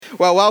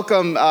Well,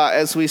 welcome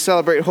as we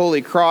celebrate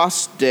Holy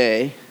Cross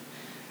Day.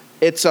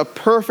 It's a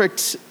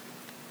perfect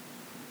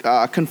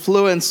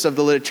confluence of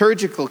the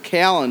liturgical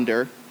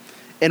calendar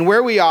and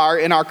where we are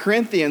in our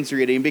Corinthians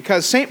reading,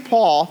 because St.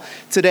 Paul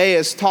today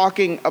is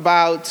talking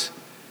about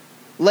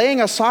laying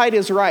aside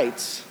his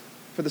rights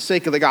for the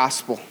sake of the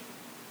gospel.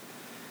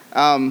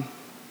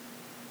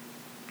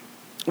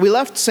 We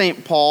left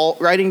St. Paul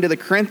writing to the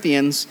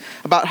Corinthians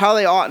about how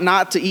they ought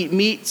not to eat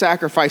meat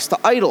sacrificed to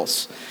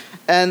idols.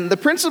 And the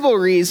principal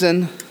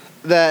reason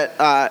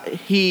that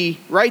he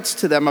writes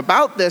to them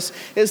about this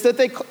is that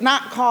they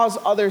not cause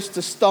others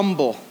to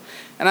stumble.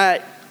 And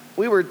I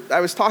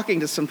was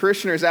talking to some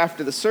parishioners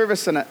after the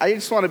service, and I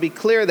just want to be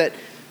clear that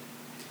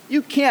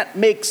you can't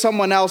make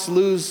someone else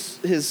lose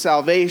his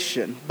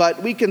salvation,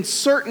 but we can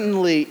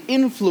certainly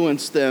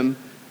influence them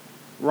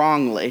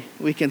wrongly.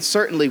 We can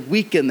certainly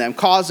weaken them,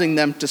 causing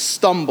them to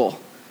stumble,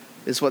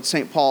 is what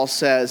St. Paul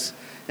says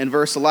in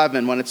verse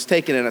 11 when it's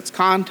taken in its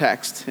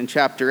context in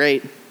chapter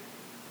 8.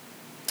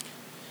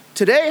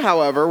 Today,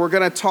 however, we're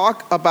going to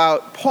talk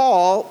about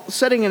Paul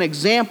setting an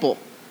example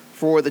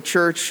for the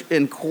church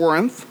in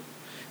Corinth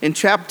in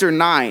chapter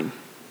 9.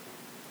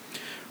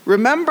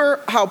 Remember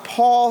how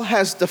Paul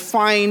has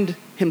defined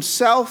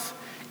himself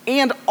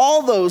and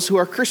all those who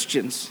are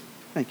Christians.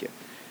 Thank you.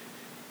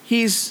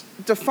 He's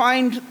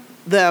defined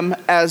them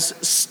as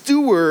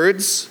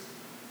stewards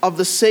of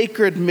the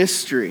sacred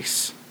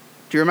mysteries.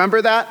 Do you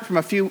remember that from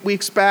a few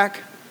weeks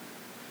back?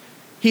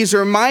 He's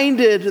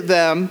reminded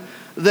them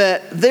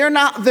that they're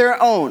not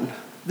their own.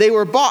 They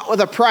were bought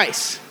with a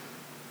price.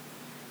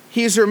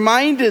 He's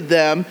reminded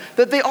them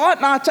that they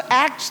ought not to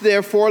act,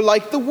 therefore,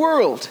 like the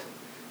world,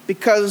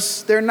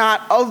 because they're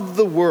not of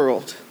the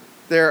world.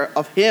 They're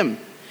of him.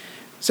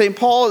 St.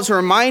 Paul has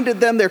reminded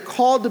them they're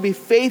called to be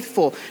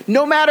faithful,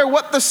 no matter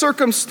what the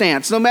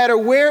circumstance, no matter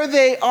where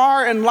they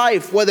are in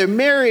life, whether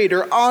married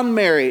or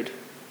unmarried,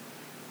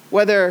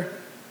 whether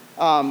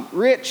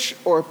rich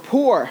or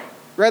poor,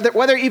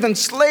 whether even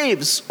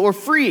slaves or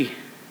free.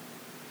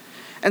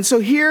 And so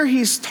here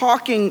he's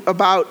talking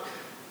about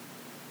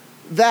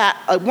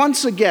that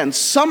once again,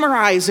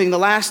 summarizing the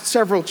last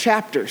several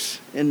chapters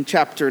in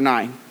chapter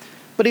 9.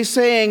 But he's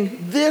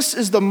saying this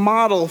is the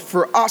model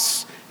for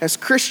us as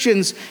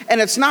Christians,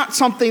 and it's not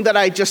something that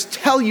I just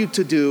tell you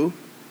to do.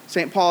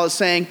 St. Paul is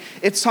saying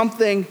it's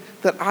something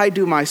that I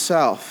do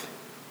myself.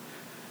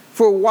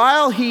 For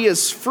while he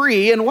is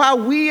free, and while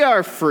we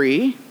are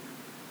free,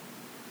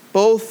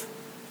 both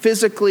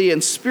physically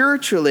and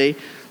spiritually,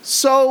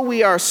 so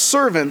we are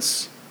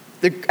servants.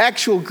 The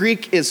actual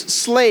Greek is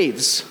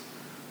slaves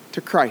to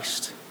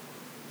Christ.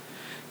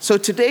 So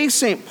today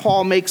St.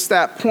 Paul makes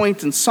that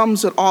point and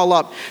sums it all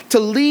up. To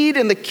lead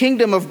in the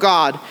kingdom of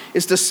God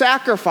is to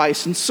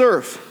sacrifice and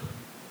serve.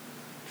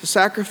 To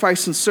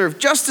sacrifice and serve,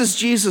 just as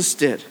Jesus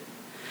did.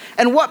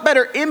 And what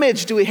better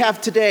image do we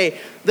have today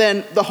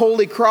than the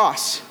Holy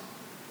Cross?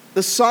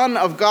 The Son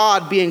of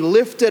God being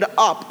lifted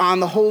up on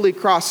the Holy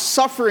Cross,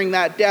 suffering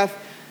that death.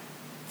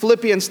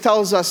 Philippians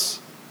tells us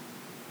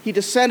he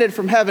descended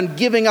from heaven,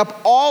 giving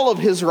up all of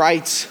his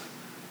rights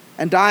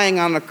and dying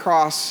on the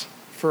cross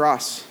for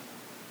us.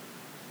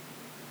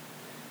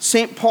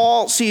 St.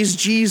 Paul sees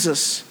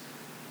Jesus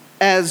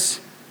as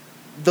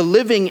the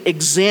living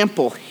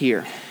example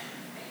here.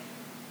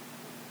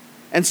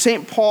 And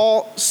St.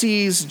 Paul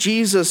sees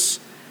Jesus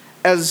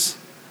as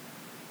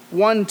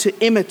one to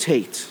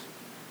imitate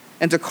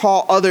and to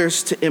call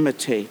others to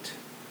imitate.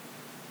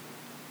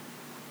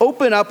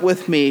 Open up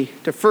with me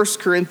to 1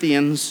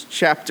 Corinthians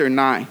chapter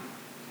 9,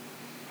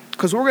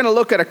 because we're going to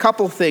look at a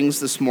couple things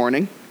this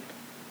morning.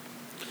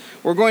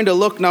 We're going to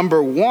look,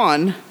 number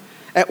one,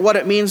 at what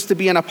it means to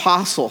be an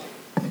apostle,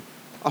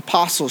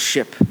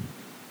 apostleship.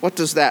 What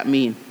does that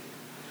mean?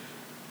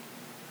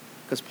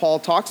 Because Paul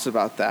talks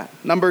about that.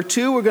 Number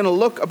two, we're going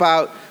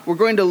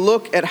to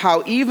look at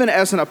how even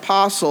as an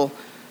apostle,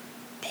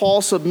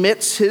 Paul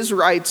submits his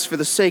rights for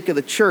the sake of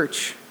the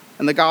church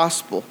and the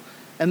gospel.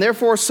 And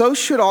therefore, so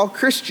should all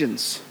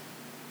Christians.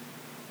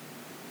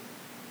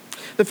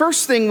 The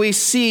first thing we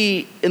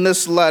see in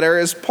this letter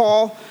is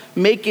Paul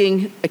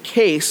making a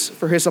case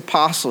for his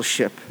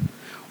apostleship.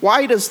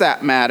 Why does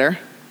that matter?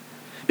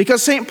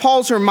 Because St.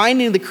 Paul's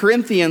reminding the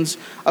Corinthians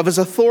of his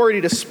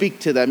authority to speak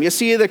to them. You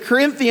see, the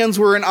Corinthians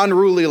were an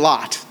unruly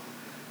lot.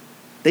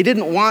 They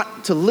didn't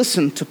want to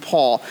listen to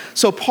Paul.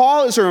 So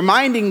Paul is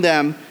reminding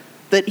them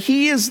that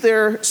he is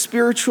their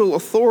spiritual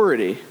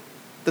authority,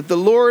 that the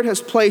Lord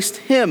has placed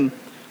him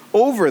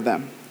over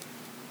them.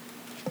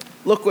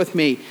 Look with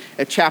me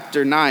at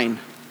chapter 9,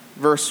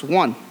 verse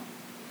 1.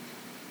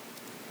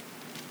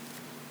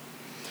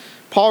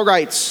 Paul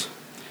writes,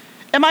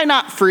 "Am I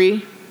not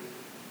free?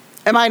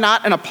 Am I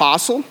not an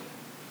apostle?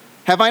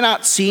 Have I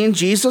not seen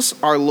Jesus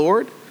our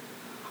Lord?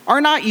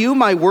 Are not you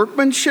my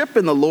workmanship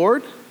in the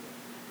Lord?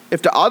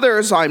 If to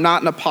others I am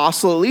not an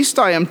apostle, at least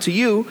I am to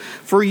you,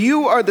 for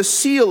you are the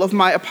seal of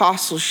my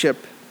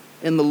apostleship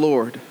in the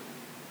Lord."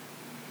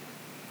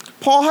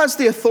 Paul has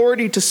the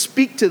authority to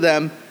speak to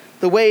them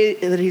the way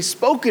that he's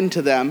spoken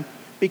to them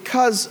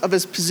because of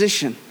his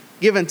position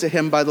given to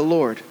him by the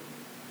Lord.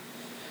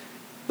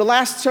 the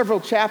last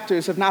several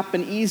chapters have not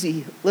been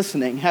easy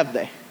listening, have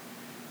they?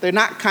 They're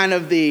not kind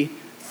of the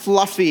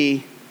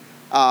fluffy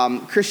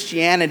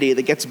Christianity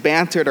that gets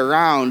bantered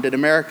around in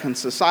American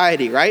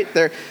society, right?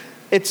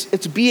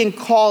 It's being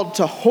called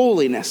to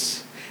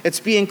holiness.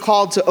 It's being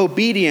called to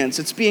obedience.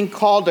 It's being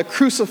called to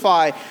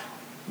crucify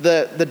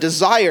the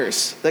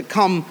desires that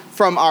come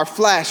from our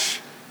flesh,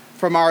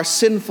 from our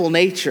sinful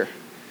nature.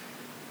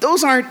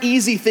 Those aren't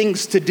easy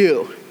things to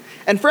do.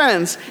 And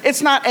friends,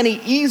 it's not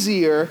any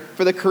easier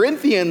for the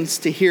Corinthians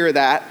to hear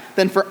that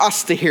than for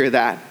us to hear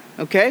that,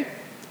 okay?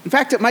 In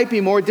fact, it might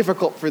be more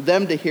difficult for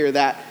them to hear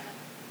that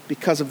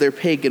because of their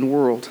pagan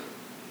world.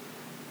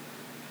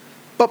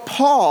 But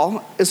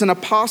Paul is an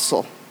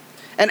apostle.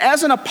 And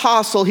as an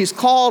apostle, he's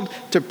called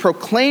to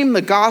proclaim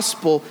the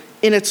gospel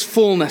in its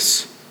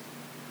fullness.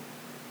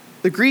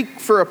 The Greek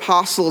for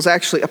apostle is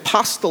actually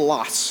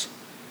apostolos.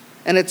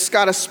 And it's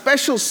got a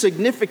special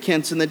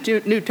significance in the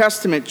New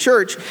Testament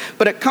church,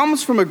 but it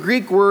comes from a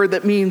Greek word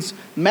that means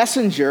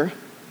messenger,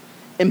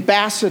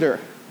 ambassador,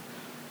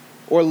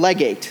 or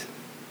legate.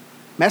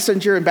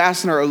 Messenger,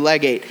 ambassador, or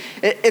legate.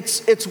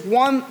 It's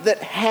one that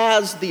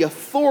has the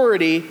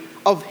authority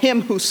of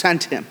him who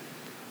sent him.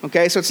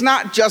 Okay, so it's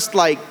not just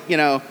like,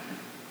 the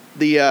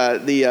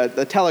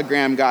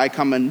telegram guy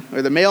coming,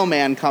 or the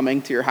mailman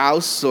coming to your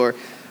house,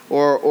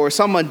 or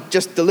someone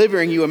just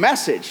delivering you a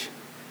message.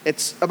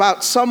 It's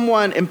about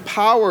someone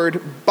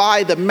empowered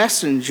by the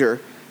messenger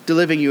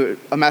delivering you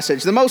a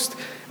message.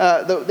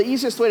 The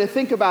easiest way to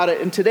think about it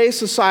in today's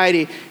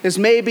society is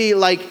maybe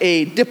like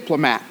a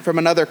diplomat from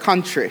another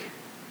country,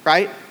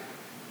 right?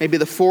 Maybe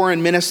the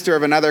foreign minister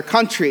of another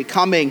country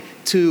coming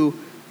to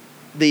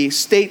the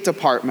State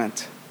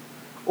Department,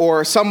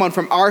 or someone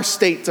from our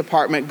State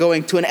Department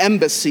going to an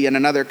embassy in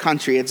another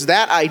country. It's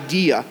that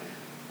idea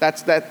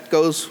that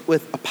goes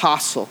with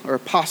apostle or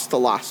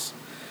apostolos.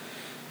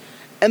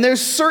 And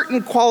there's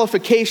certain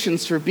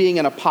qualifications for being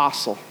an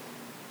apostle,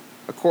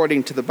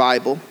 according to the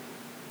Bible.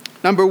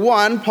 Number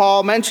one,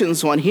 Paul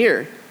mentions one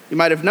here. You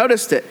might have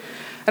noticed it.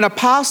 An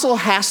apostle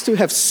has to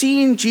have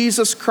seen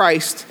Jesus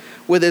Christ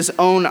with his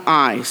own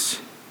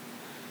eyes.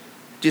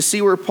 Do you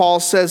see where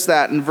Paul says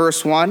that in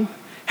verse 1?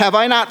 Have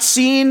I not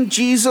seen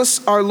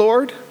Jesus our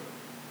Lord?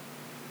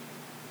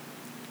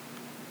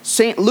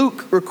 St.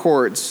 Luke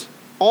records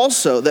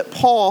also that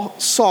Paul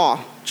saw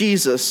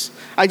Jesus.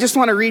 I just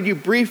want to read you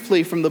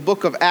briefly from the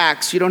book of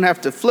Acts. You don't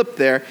have to flip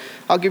there.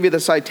 I'll give you the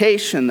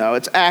citation, though.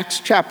 It's Acts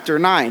chapter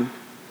 9.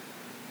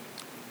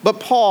 But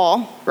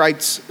Paul,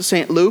 writes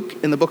St.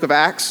 Luke in the book of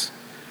Acts,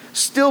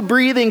 still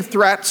breathing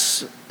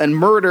threats and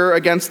murder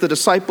against the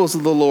disciples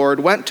of the Lord,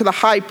 went to the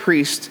high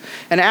priest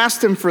and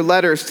asked him for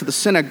letters to the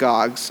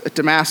synagogues at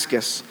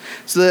Damascus,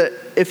 so that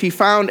if he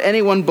found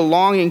anyone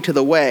belonging to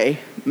the way,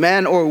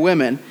 men or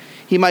women,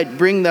 he might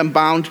bring them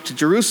bound to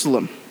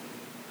Jerusalem.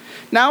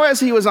 Now as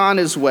he was on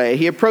his way,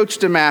 he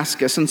approached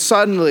Damascus, and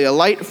suddenly a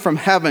light from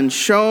heaven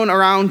shone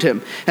around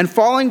him. And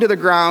falling to the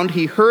ground,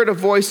 he heard a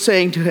voice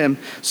saying to him,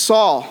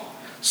 Saul,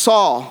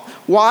 Saul,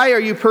 why are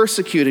you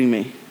persecuting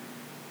me?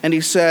 And he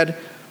said,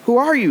 Who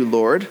are you,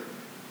 Lord?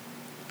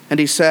 And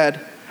he said,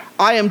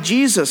 I am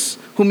Jesus,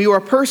 whom you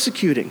are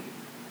persecuting.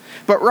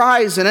 But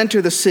rise and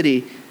enter the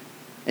city,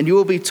 and you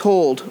will be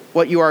told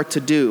what you are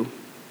to do.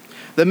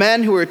 The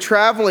men who were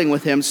traveling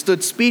with him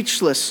stood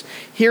speechless,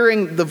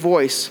 hearing the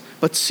voice,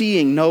 but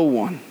seeing no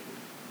one.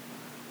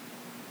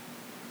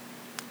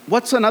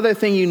 What's another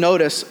thing you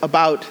notice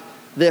about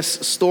this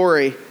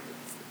story,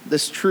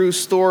 this true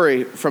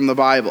story from the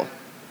Bible?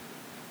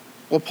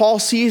 Well, Paul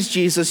sees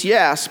Jesus,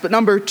 yes, but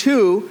number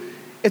two,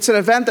 it's an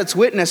event that's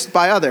witnessed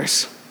by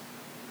others,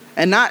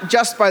 and not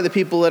just by the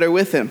people that are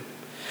with him.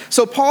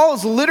 So Paul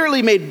is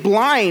literally made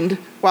blind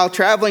while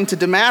traveling to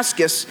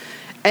Damascus,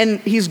 and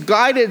he's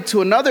guided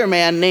to another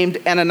man named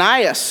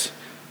Ananias,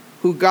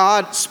 who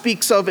God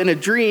speaks of in a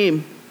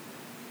dream,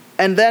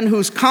 and then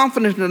who's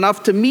confident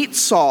enough to meet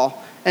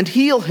Saul and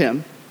heal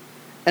him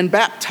and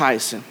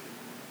baptize him.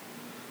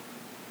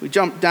 We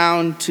jump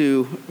down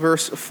to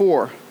verse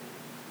 4.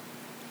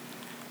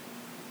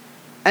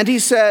 And he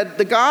said,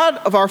 The God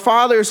of our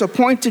fathers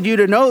appointed you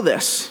to know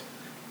this,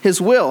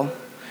 his will,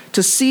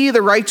 to see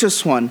the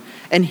righteous one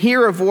and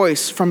hear a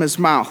voice from his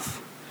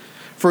mouth.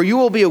 For you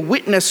will be a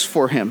witness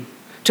for him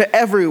to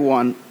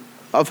everyone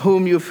of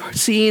whom you've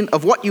seen,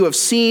 of what you have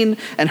seen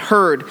and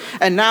heard.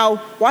 And now,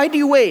 why do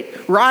you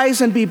wait?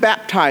 Rise and be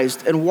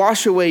baptized and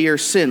wash away your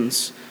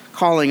sins,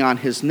 calling on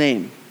his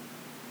name.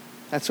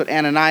 That's what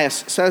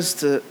Ananias says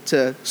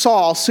to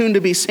Saul, soon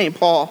to be St.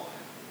 Paul.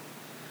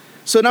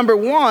 So number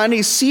one,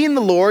 he's seen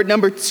the Lord.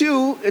 Number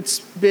two, it's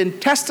been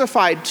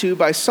testified to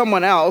by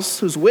someone else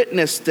who's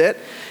witnessed it.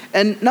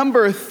 And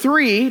number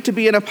three, to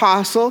be an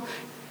apostle,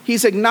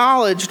 he's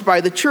acknowledged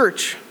by the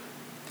church.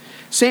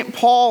 St.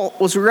 Paul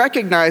was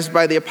recognized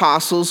by the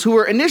apostles who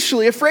were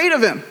initially afraid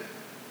of him.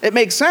 It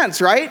makes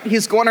sense, right?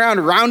 He's going around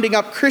rounding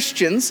up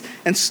Christians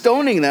and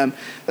stoning them.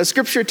 The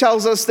scripture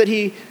tells us that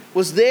he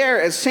was there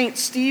as St.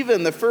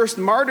 Stephen, the first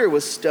martyr,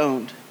 was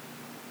stoned.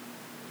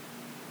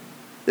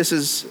 This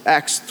is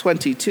Acts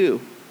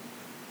 22.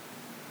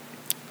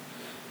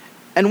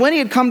 And when he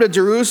had come to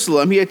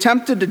Jerusalem, he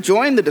attempted to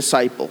join the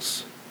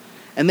disciples,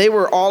 and they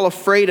were all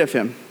afraid of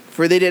him,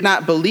 for they did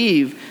not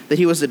believe that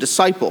he was a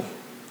disciple.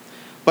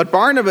 But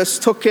Barnabas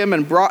took him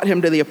and brought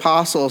him to the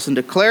apostles and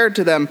declared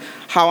to them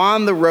how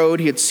on the road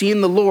he had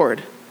seen the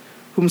Lord,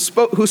 who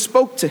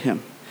spoke to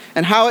him,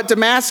 and how at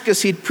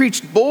Damascus he had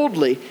preached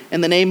boldly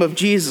in the name of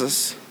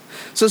Jesus.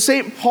 So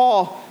St.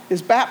 Paul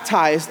is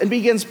baptized and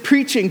begins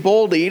preaching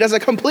boldly. He does a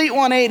complete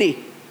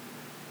 180.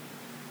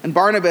 And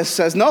Barnabas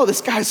says, no,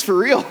 this guy's for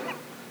real.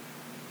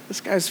 This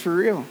guy's for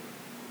real.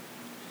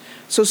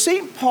 So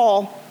St.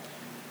 Paul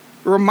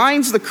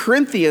reminds the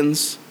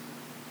Corinthians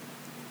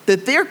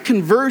that their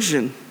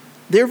conversion,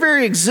 their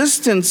very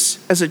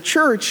existence as a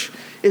church,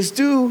 is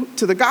due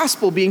to the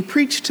gospel being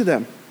preached to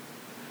them.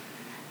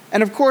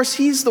 And of course,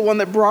 he's the one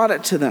that brought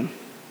it to them.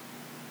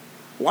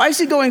 Why is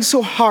he going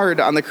so hard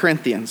on the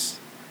Corinthians?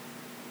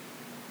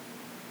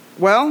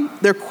 Well,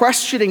 they're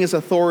questioning his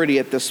authority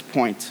at this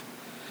point.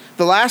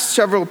 The last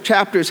several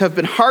chapters have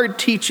been hard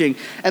teaching,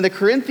 and the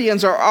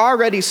Corinthians are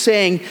already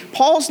saying,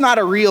 Paul's not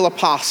a real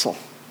apostle.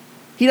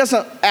 He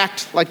doesn't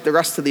act like the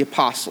rest of the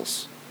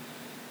apostles.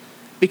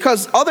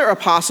 Because other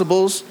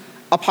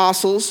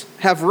apostles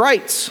have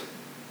rights,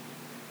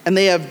 and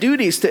they have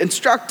duties to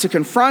instruct, to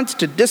confront,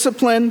 to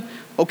discipline.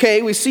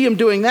 Okay, we see him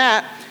doing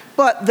that,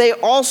 but they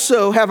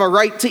also have a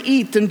right to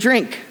eat and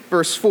drink,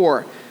 verse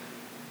 4.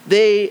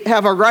 They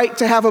have a right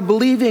to have a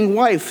believing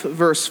wife,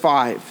 verse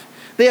 5.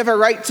 They have a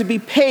right to be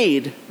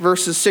paid,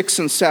 verses 6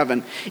 and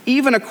 7,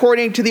 even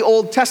according to the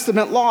Old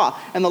Testament law.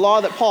 And the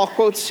law that Paul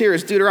quotes here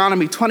is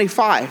Deuteronomy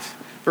 25,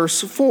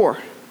 verse 4.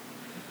 So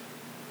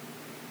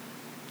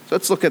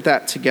let's look at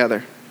that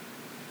together.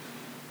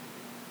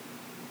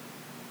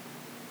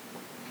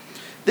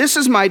 This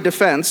is my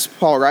defense,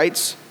 Paul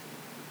writes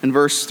in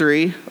verse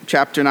 3 of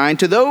chapter 9,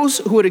 to those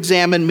who would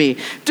examine me.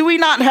 Do we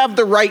not have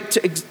the right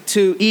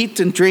to eat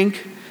and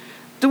drink?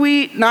 Do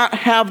we not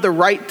have the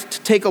right to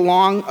take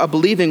along a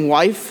believing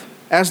wife,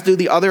 as do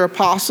the other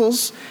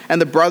apostles and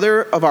the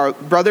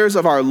brothers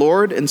of our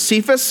Lord and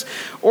Cephas?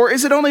 Or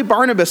is it only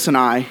Barnabas and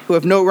I who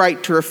have no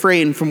right to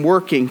refrain from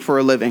working for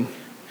a living?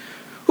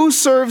 Who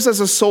serves as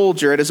a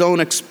soldier at his own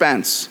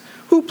expense?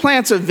 Who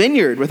plants a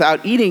vineyard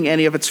without eating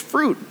any of its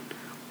fruit?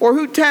 Or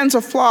who tends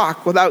a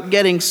flock without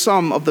getting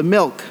some of the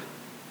milk?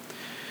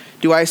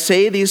 Do I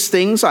say these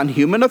things on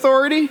human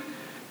authority?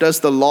 Does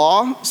the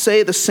law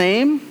say the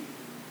same?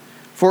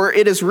 For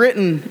it is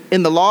written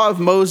in the law of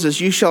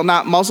Moses, you shall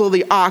not muzzle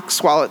the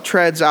ox while it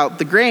treads out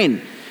the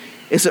grain.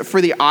 Is it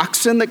for the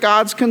oxen that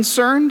God's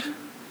concerned?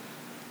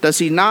 Does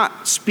he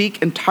not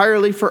speak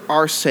entirely for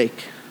our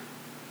sake?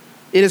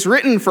 It is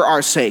written for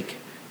our sake,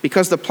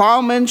 because the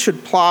plowman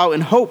should plow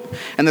in hope,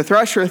 and the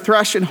thresher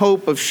thresh in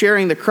hope of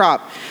sharing the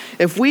crop.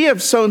 If we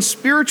have sown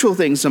spiritual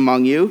things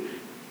among you,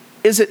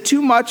 is it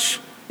too much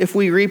if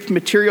we reap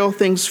material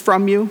things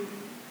from you?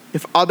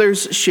 If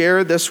others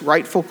share this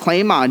rightful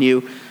claim on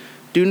you,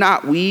 do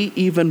not we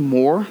even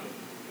more?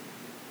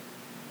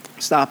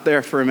 Stop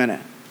there for a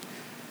minute.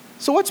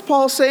 So what's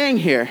Paul saying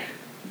here?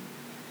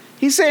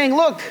 He's saying,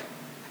 look,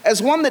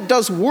 as one that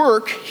does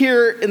work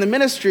here in the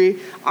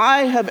ministry,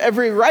 I have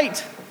every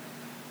right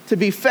to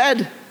be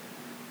fed,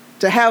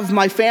 to have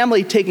my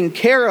family taken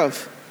care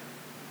of,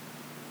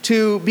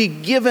 to be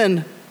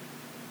given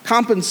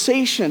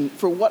compensation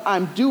for what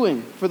I'm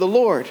doing for the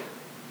Lord.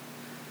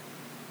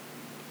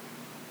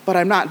 But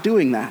I'm not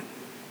doing that.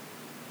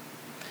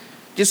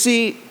 You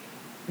see,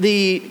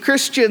 the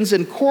Christians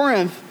in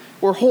Corinth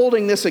were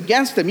holding this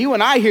against him. You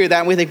and I hear that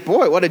and we think,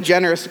 boy, what a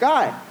generous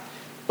guy.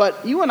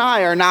 But you and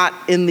I are not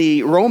in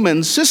the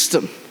Roman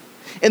system.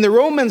 In the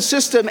Roman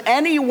system,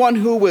 anyone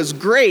who was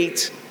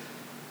great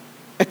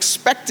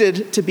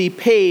expected to be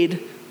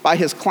paid by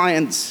his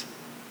clients.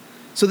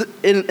 So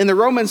in the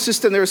Roman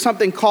system, there was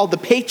something called the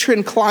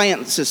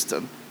patron-client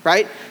system,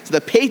 right? So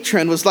the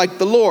patron was like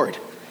the Lord,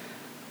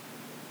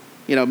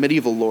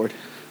 medieval Lord.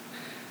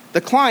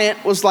 The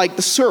client was like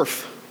the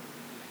serf.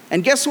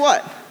 And guess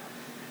what?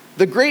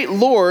 The great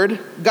Lord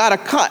got a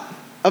cut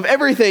of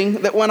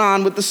everything that went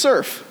on with the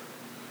serf.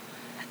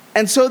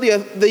 And so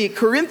the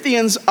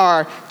Corinthians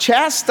are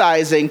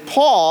chastising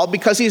Paul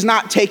because he's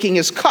not taking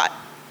his cut.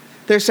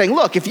 They're saying,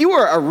 look, if you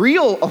were a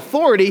real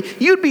authority,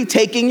 you'd be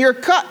taking your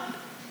cut.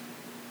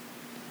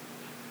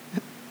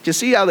 Do you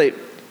see how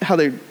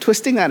they're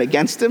twisting that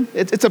against him?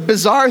 It's a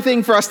bizarre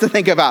thing for us to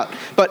think about.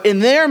 But in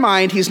their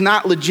mind, he's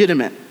not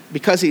legitimate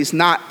because he's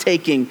not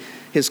taking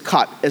his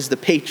cut as the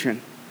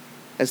patron,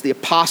 as the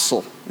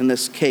apostle in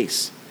this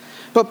case.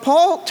 But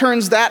Paul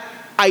turns that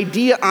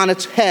idea on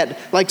its head,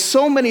 like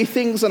so many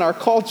things in our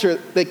culture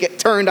that get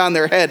turned on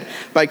their head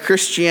by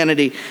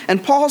Christianity.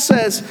 And Paul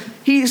says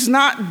he's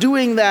not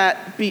doing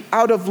that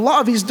out of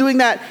love. He's doing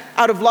that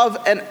out of love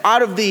and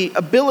out of the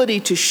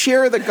ability to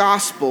share the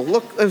gospel.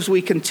 Look as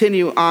we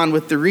continue on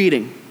with the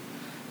reading.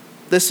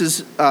 This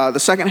is the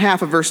second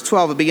half of verse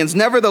 12. It begins,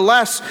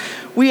 nevertheless,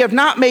 we have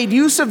not made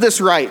use of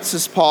this right,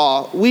 says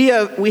Paul. We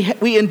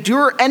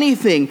endure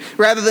anything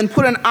rather than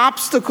put an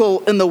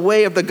obstacle in the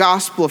way of the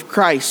gospel of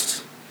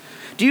Christ.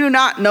 Do you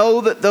not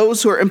know that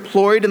those who are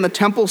employed in the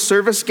temple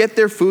service get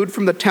their food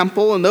from the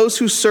temple, and those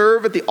who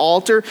serve at the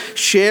altar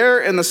share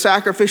in the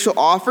sacrificial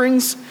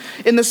offerings?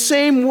 In the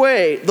same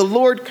way, the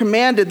Lord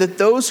commanded that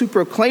those who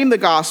proclaim the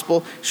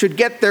gospel should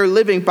get their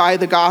living by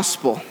the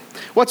gospel.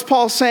 What's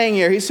Paul saying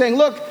here? He's saying,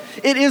 look,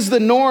 it is the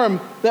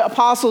norm that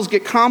apostles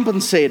get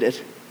compensated.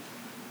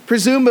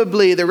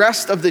 Presumably, the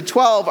rest of the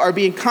 12 are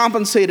being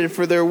compensated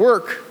for their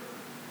work.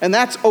 And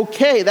that's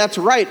okay, that's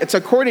right, it's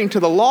according to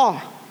the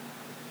law.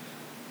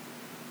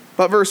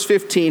 But verse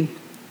 15,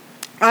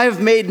 I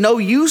have made no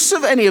use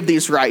of any of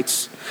these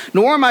rights,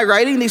 nor am I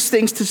writing these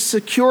things to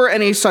secure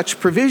any such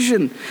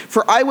provision,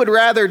 for I would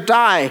rather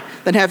die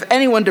than have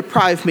anyone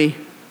deprive me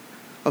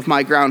of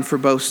my ground for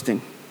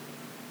boasting.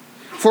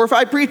 For if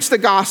I preach the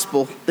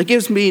gospel, that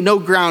gives me no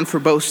ground for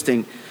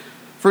boasting,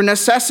 for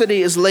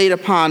necessity is laid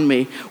upon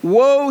me.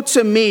 Woe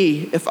to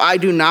me if I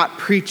do not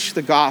preach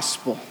the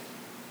gospel.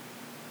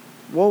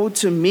 Woe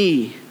to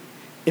me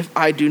if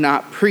I do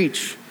not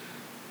preach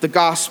the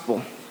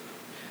gospel.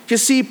 You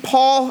see,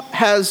 Paul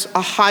has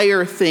a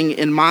higher thing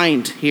in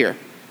mind here.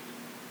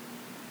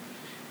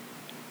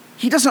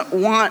 He doesn't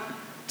want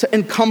to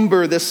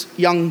encumber this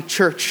young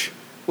church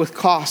with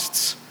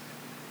costs.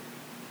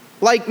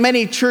 Like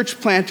many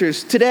church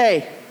planters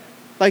today,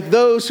 like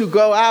those who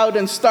go out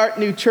and start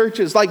new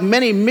churches, like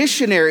many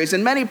missionaries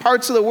in many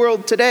parts of the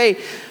world today,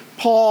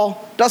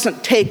 Paul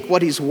doesn't take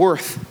what he's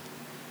worth.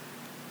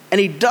 And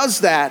he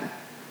does that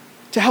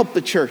to help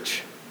the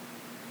church.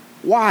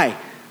 Why?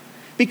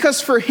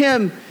 Because for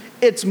him,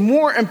 it's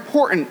more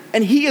important,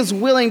 and he is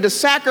willing to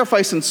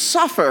sacrifice and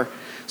suffer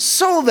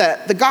so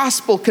that the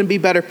gospel can be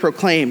better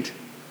proclaimed.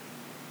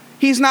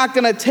 He's not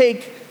going to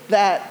take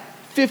that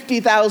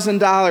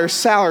 $50,000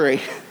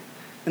 salary.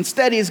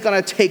 Instead, he's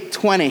going to take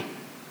 20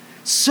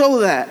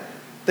 so that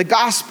the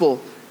gospel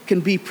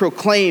can be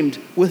proclaimed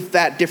with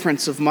that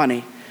difference of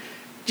money.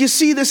 You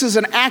see, this is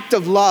an act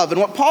of love. And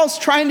what Paul's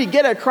trying to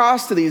get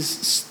across to these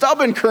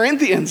stubborn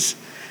Corinthians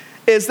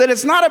is that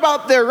it's not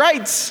about their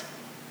rights.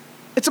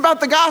 It's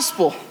about the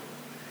gospel.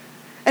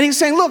 And he's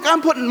saying, look,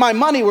 I'm putting my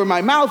money where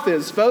my mouth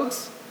is,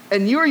 folks,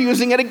 and you're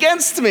using it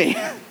against me. Do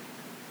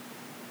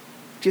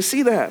you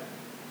see that?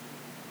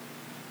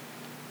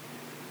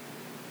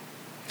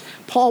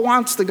 Paul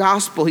wants the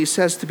gospel, he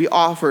says, to be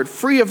offered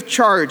free of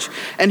charge.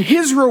 And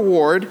his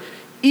reward,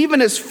 even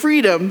his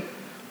freedom,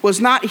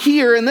 was not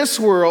here in this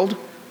world,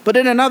 but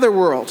in another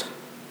world.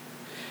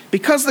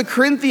 Because the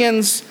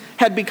Corinthians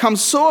had become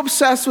so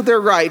obsessed with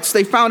their rights,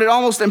 they found it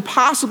almost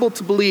impossible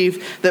to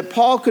believe that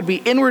Paul could be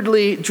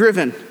inwardly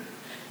driven,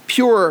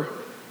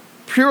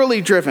 purely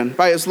driven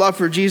by his love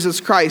for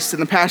Jesus Christ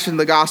and the passion of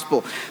the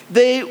gospel.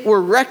 They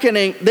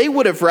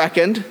would have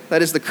reckoned,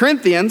 that is the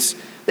Corinthians,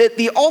 that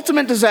the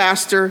ultimate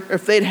disaster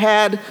if they'd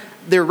had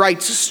their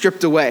rights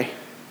stripped away.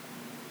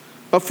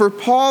 But for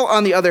Paul,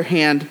 on the other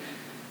hand,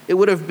 it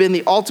would have been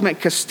the ultimate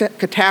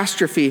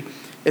catastrophe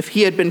if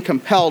he had been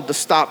compelled to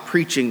stop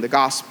preaching the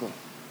gospel.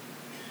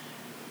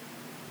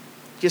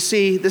 You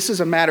see, this is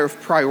a matter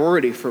of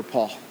priority for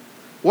Paul.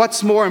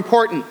 What's more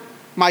important,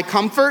 my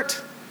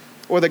comfort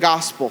or the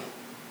gospel?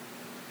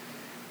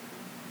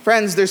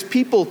 Friends, there's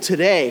people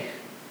today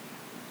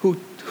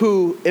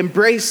who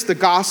embrace the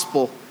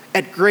gospel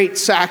at great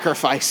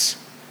sacrifice.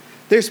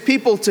 There's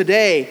people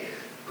today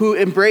who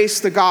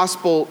embrace the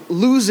gospel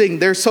losing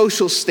their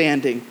social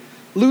standing,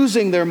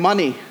 losing their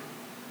money,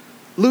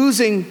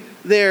 losing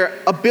their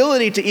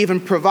ability to even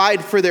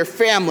provide for their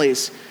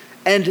families.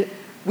 And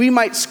we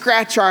might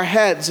scratch our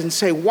heads and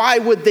say, why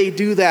would they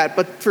do that?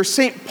 But for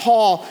St.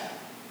 Paul,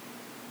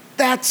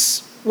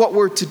 that's what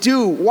we're to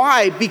do.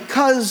 Why?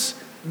 Because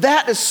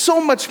that is so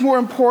much more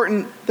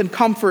important than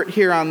comfort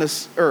here on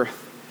this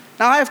earth.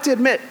 Now, I have to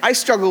admit, I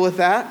struggle with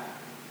that.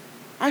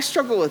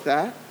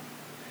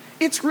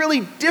 It's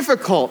really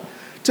difficult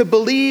to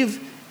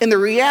believe in the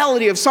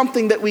reality of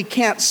something that we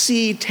can't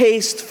see,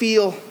 taste,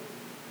 feel,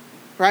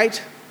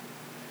 right?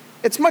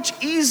 It's much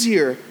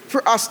easier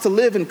for us to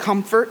live in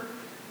comfort.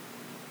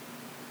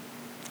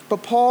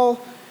 But Paul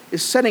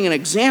is setting an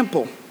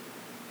example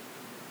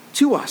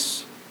to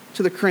us,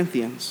 to the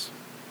Corinthians.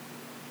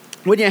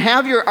 When you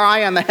have your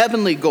eye on the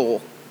heavenly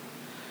goal,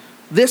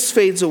 this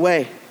fades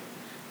away.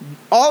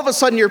 All of a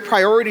sudden, your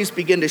priorities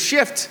begin to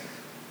shift.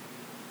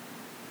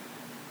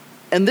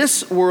 And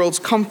this world's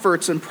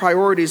comforts and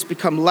priorities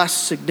become less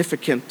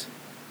significant.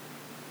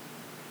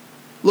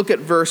 Look at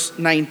verse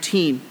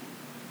 19.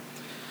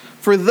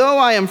 For though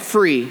I am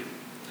free,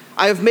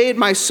 I have made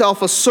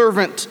myself a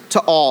servant to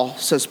all,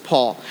 says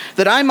Paul,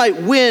 that I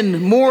might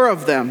win more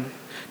of them.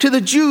 To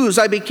the Jews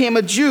I became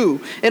a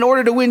Jew in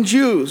order to win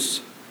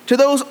Jews. To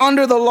those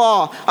under the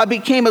law I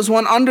became as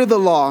one under the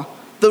law,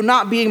 though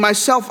not being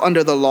myself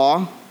under the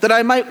law, that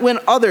I might win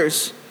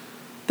others,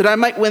 that I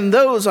might win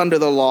those under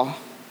the law.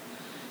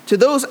 To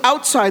those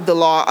outside the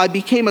law I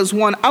became as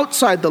one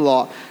outside the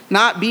law,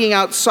 not being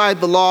outside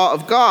the law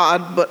of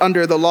God, but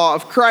under the law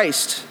of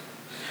Christ,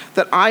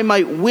 that I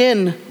might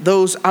win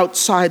those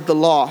outside the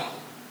law.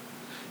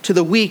 To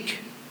the weak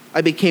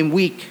I became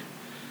weak,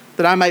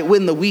 that I might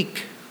win the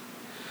weak.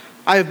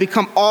 I have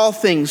become all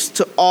things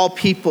to all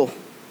people,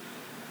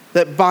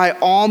 that by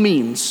all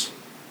means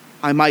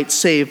I might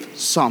save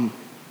some.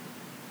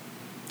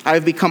 I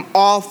have become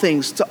all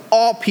things to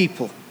all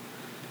people,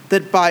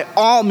 that by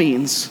all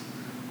means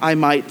I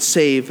might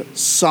save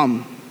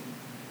some.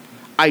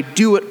 I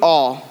do it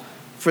all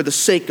for the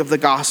sake of the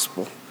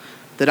gospel,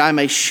 that I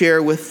may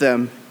share with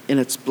them in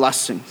its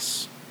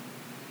blessings.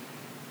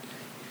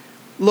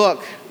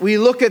 Look, we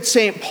look at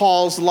St.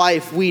 Paul's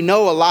life, we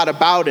know a lot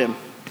about him.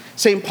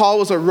 St. Paul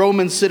was a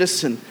Roman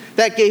citizen.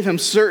 That gave him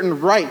certain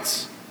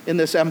rights in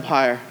this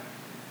empire.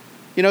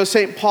 You know,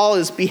 St. Paul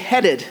is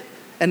beheaded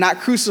and not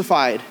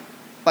crucified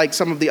like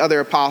some of the other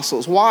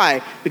apostles.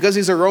 Why? Because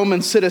he's a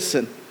Roman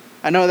citizen.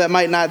 I know that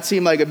might not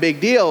seem like a big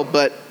deal,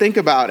 but think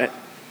about it.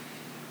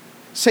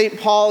 St.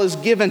 Paul is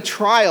given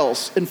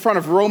trials in front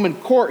of Roman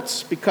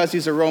courts because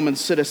he's a Roman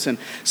citizen.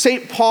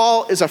 St.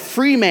 Paul is a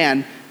free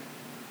man,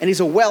 and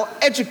he's a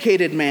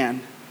well-educated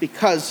man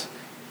because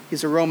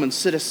he's a Roman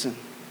citizen.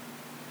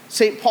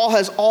 St. Paul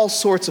has all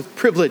sorts of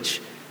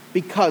privilege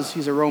because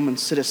he's a Roman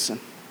citizen.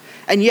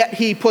 And yet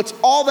he puts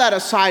all that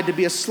aside to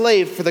be a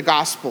slave for the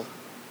gospel.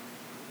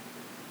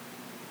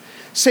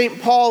 St.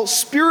 Paul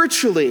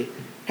spiritually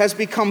has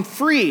become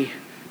free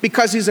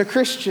because he's a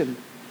Christian.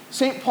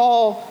 St.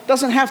 Paul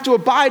doesn't have to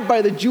abide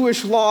by the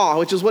Jewish law,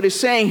 which is what he's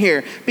saying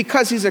here,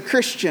 because he's a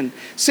Christian.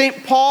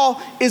 St. Paul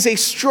is a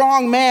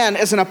strong man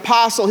as an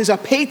apostle. He's a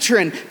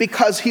patron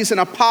because he's an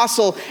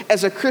apostle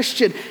as a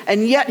Christian.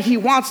 And yet he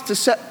wants to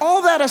set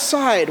all that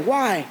aside.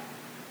 Why?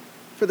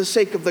 For the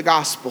sake of the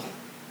gospel.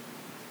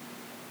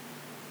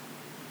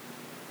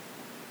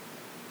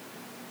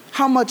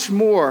 How much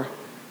more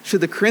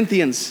should the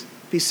Corinthians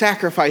be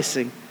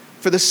sacrificing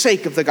for the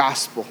sake of the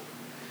gospel?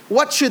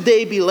 What should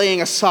they be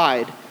laying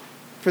aside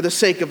for the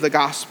sake of the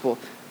gospel?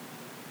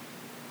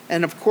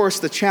 And of course,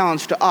 the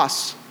challenge to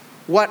us,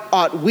 what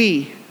ought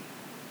we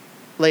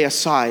lay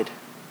aside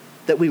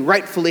that we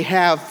rightfully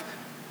have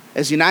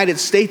as United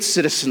States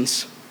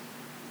citizens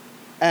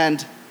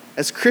and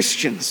as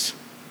Christians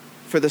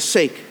for the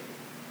sake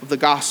of the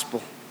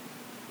gospel?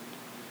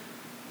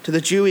 To the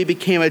Jew, he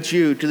became a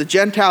Jew. To the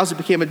Gentiles, he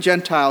became a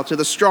Gentile. To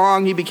the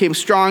strong, he became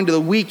strong. To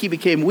the weak, he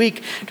became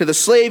weak. To the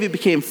slave, he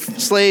became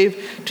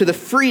slave. To the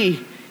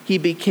free, he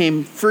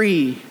became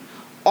free.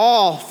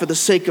 All for the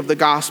sake of the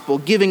gospel,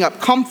 giving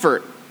up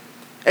comfort,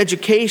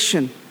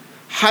 education,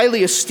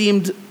 highly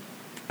esteemed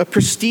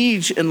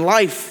prestige in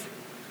life,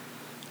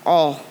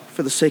 all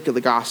for the sake of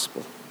the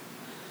gospel.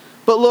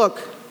 But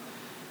look,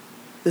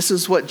 this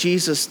is what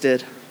Jesus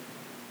did.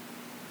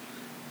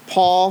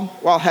 Paul,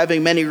 while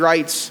having many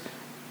rights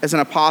as an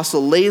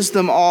apostle, lays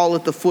them all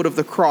at the foot of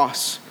the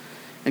cross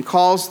and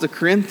calls the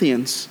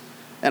Corinthians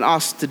and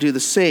us to do the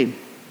same.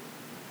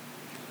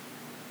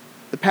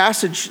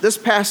 This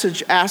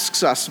passage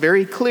asks us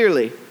very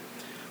clearly,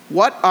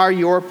 what are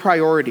your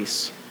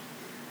priorities?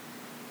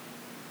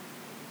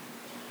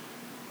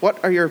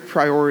 What are your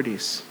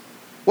priorities?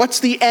 What's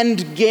the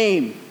end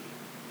game?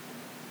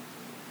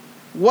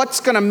 What's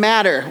going to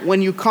matter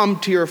when you come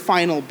to your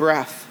final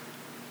breath?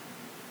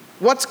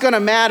 What's going to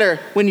matter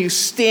when you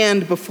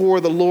stand before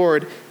the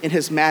Lord in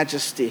his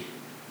majesty?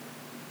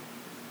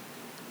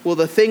 Will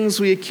the things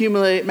we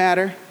accumulate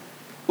matter?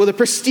 Will the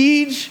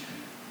prestige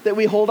that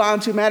we hold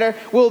on to matter?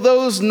 Will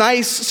those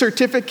nice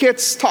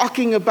certificates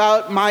talking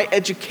about my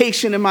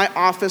education in my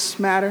office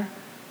matter?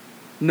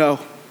 No.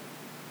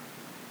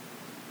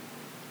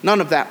 None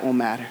of that will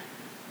matter.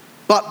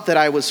 But that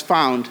I was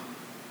found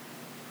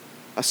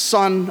a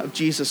son of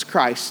Jesus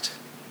Christ,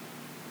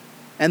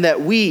 and that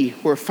we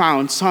were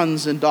found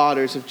sons and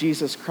daughters of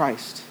Jesus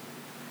Christ,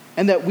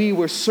 and that we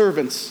were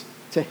servants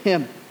to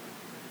him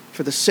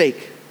for the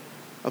sake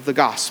of the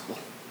gospel.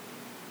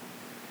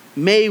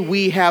 May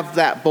we have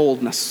that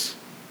boldness.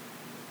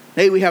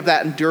 May we have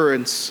that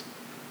endurance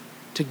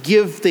to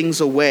give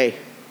things away,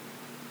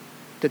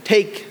 to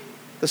take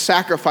the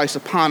sacrifice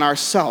upon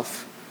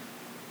ourselves,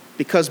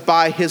 because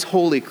by his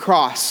holy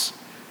cross,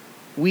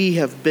 we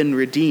have been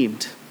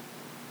redeemed.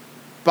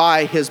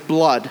 By his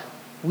blood,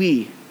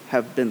 we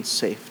have been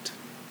saved.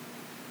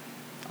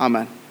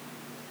 Amen.